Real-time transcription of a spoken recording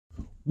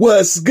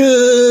What's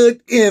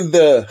good in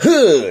the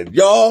hood,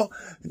 y'all?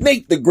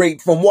 Nate the Great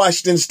from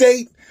Washington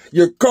State,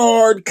 your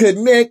card,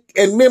 connect,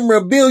 and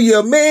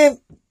memorabilia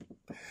man.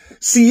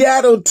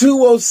 Seattle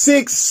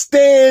 206,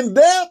 stand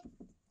up.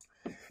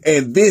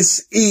 And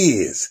this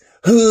is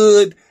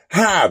Hood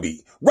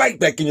Hobby. Right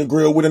back in your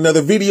grill with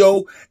another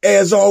video.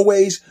 As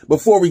always,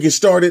 before we get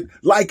started,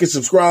 like and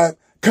subscribe,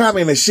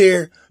 comment and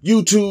share.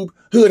 YouTube,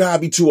 Hood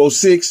Hobby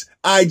 206,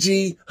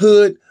 IG,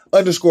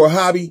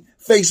 Hood_Hobby,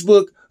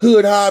 Facebook,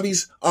 Hood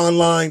Hobbies,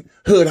 online,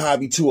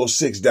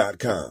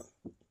 hoodhobby206.com.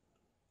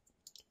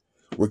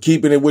 We're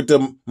keeping it with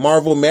the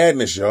Marvel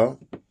Madness, y'all.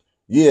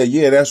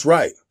 Yeah, that's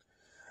right.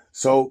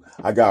 So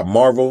I got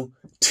Marvel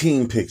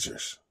team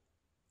pictures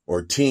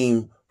or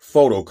team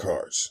photo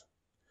cards.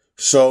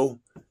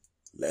 So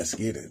let's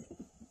get it.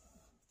 I'm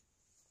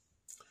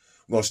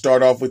going to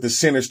start off with the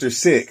Sinister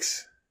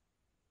Six.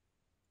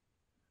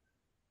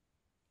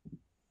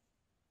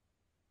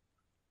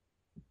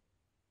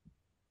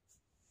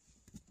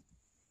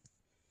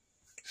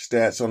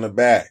 Stats on the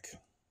back.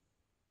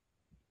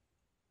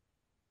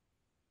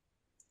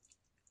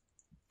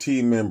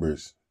 Team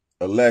members: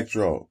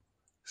 Electro,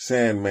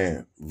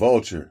 Sandman,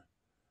 Vulture,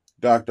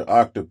 Dr.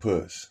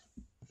 Octopus,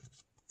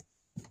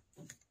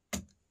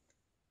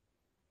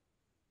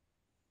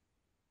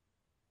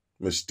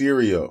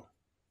 Mysterio,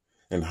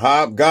 and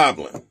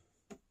Hobgoblin.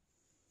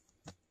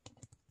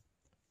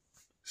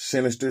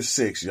 Sinister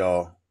Six,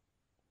 y'all.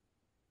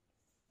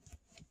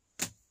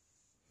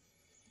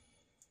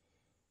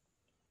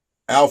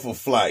 Alpha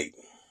Flight.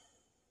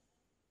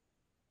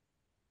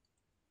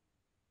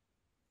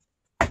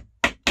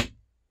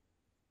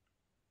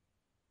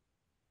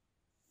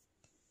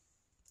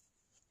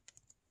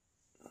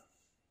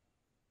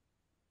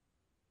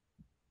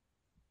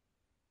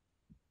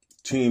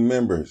 Team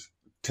members: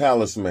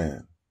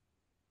 Talisman,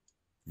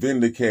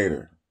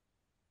 Vindicator,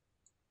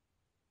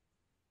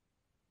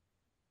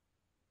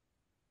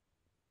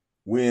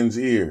 Wind's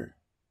Ear,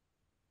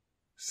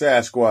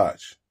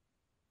 Sasquatch,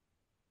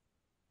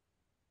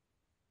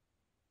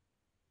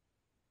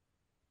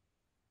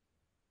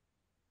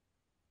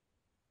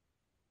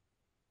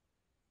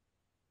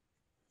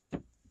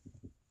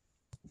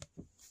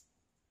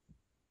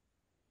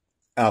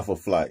 Alpha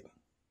Flight.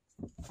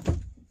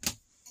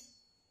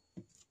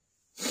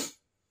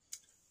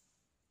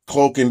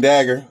 Cloak and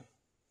Dagger.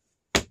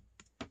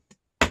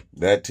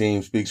 That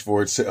team speaks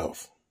for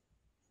itself.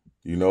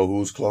 You know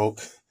who's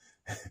Cloak,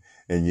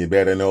 and you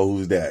better know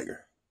who's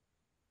Dagger.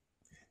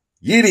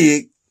 You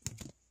dig?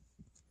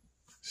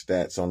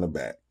 Stats on the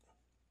back.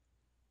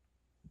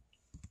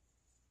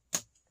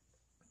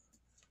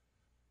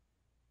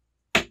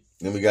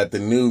 Then we got the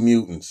New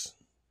Mutants.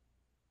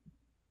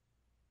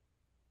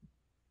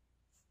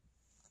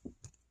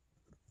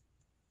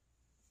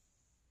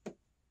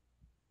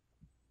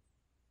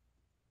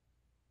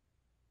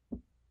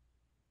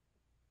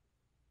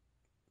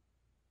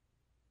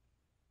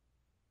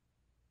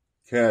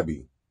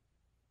 Cabby,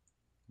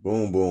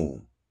 Boom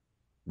Boom,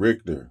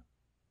 Richter,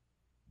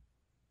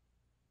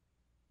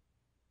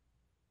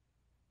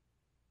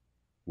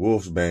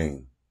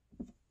 Wolfsbane,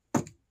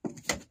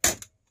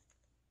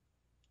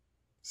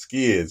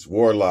 Skids,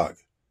 Warlock,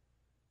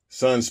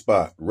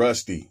 Sunspot,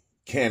 Rusty,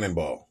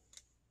 Cannonball.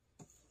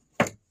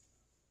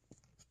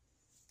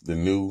 The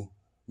New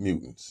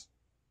Mutants.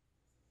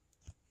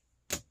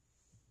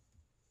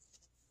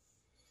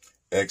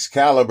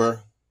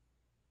 Excalibur.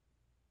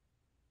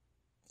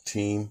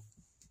 Team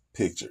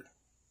picture.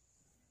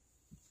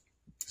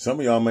 Some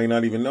of y'all may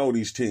not even know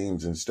these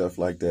teams and stuff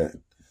like that.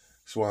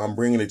 That's why I'm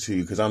bringing it to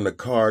you, because I'm the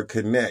card,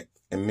 connect,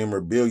 and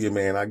memorabilia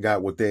man. I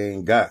got what they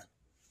ain't got.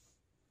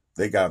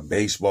 They got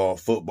baseball,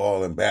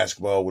 football, and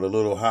basketball with a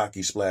little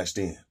hockey splashed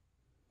in.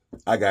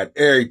 I got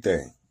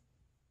everything.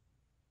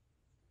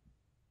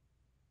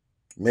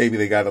 Maybe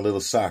they got a little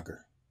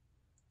soccer.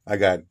 I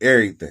got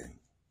everything.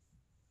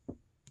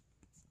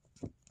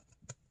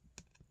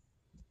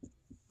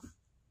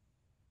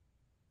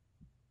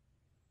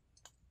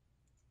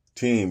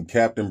 Team: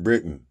 Captain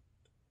Britain,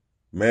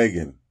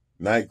 Megan,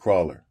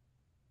 Nightcrawler,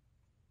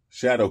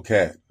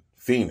 Shadowcat,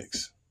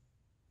 Phoenix.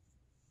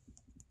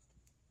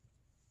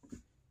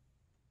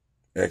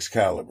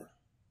 Excalibur.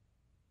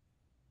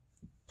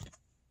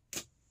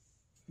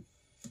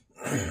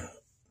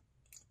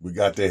 We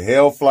got the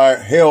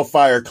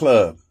Hellfire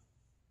Club.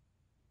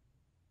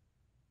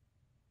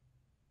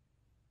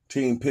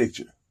 Team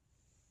picture.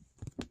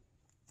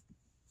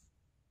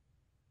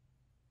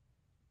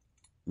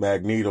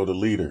 Magneto the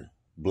leader,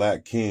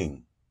 Black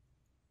King,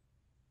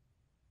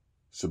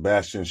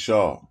 Sebastian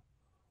Shaw,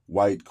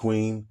 White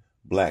Queen,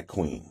 Black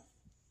Queen.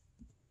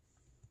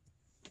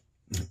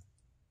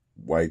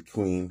 White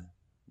Queen,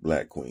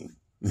 Black Queen.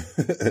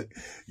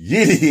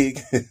 Yig.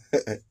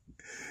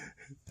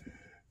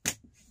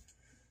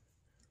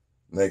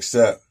 Next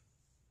up,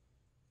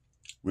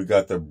 we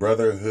got the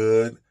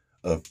Brotherhood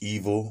of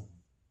Evil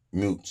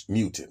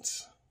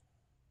Mutants.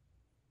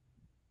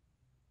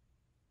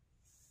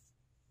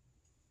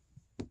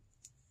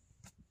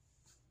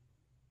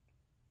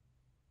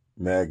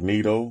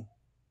 Magneto,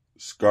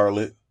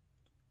 Scarlet,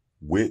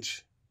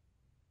 Witch,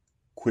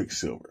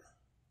 Quicksilver.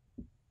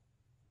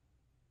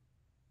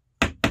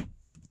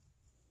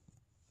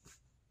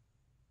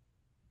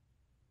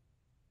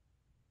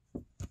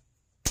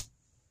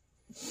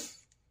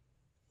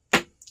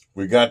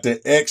 We got the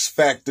X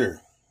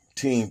Factor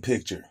team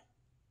picture.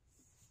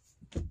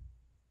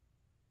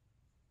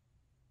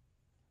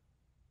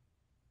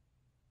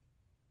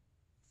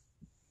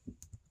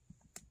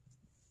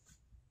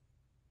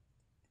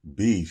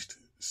 Beast,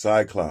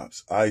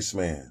 Cyclops,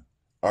 Iceman,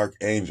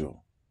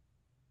 Archangel,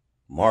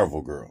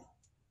 Marvel Girl.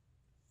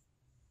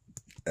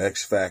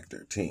 X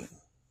Factor team.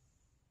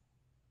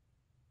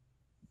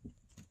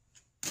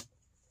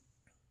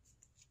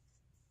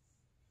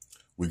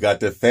 We got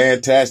the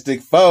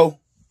Fantastic Four.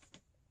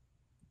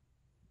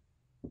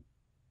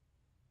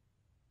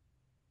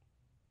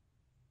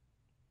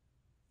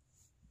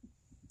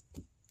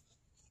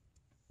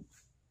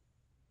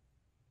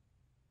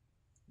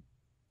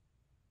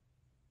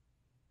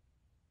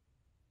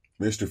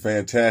 Mr.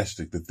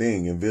 Fantastic, The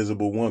Thing,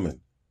 Invisible Woman,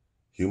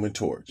 Human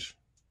Torch.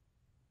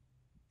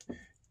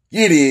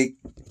 You dig?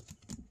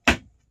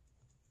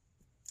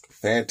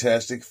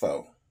 Fantastic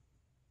Four.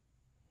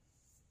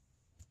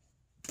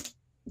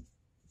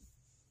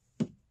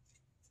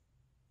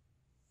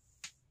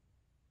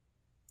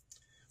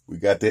 We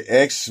got the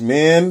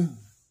X-Men.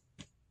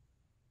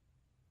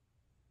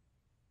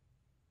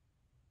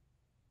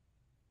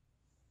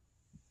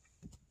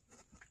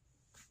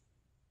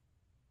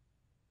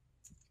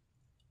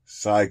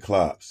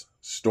 Cyclops,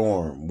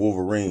 Storm,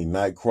 Wolverine,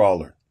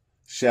 Nightcrawler,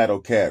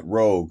 Shadowcat,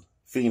 Rogue,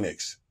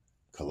 Phoenix,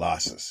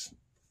 Colossus.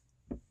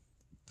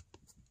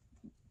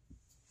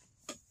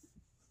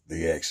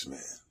 The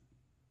X-Men.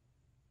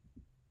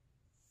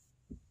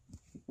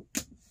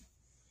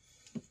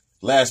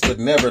 Last but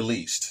never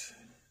least,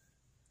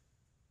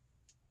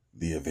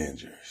 the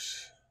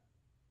Avengers.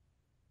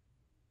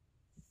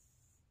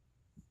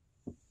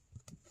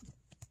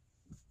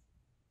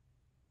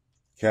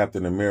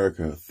 Captain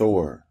America,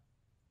 Thor,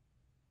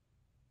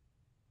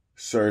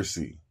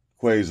 Cersei,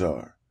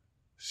 Quasar,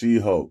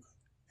 She-Hulk,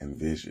 and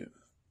Vision.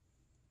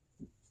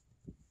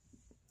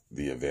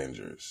 The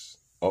Avengers.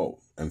 Oh,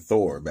 and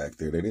Thor back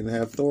there. They didn't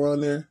have Thor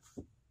on there?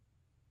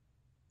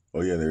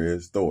 Oh, yeah, there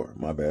is. Thor.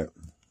 My bad.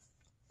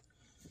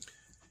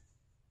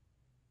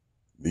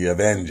 The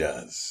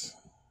Avengers.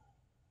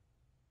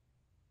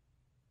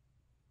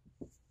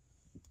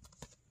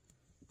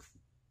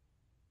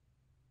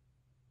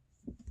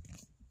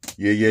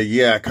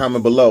 Yeah.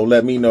 Comment below.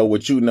 Let me know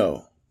what you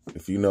know.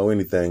 If you know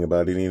anything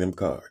about any of them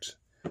cards.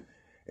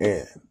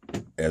 And,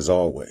 as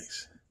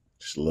always,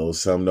 just a little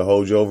something to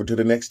hold you over to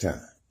the next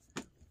time.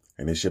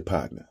 And it's your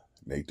partner,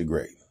 Nate the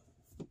Great.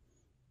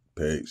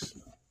 Peace.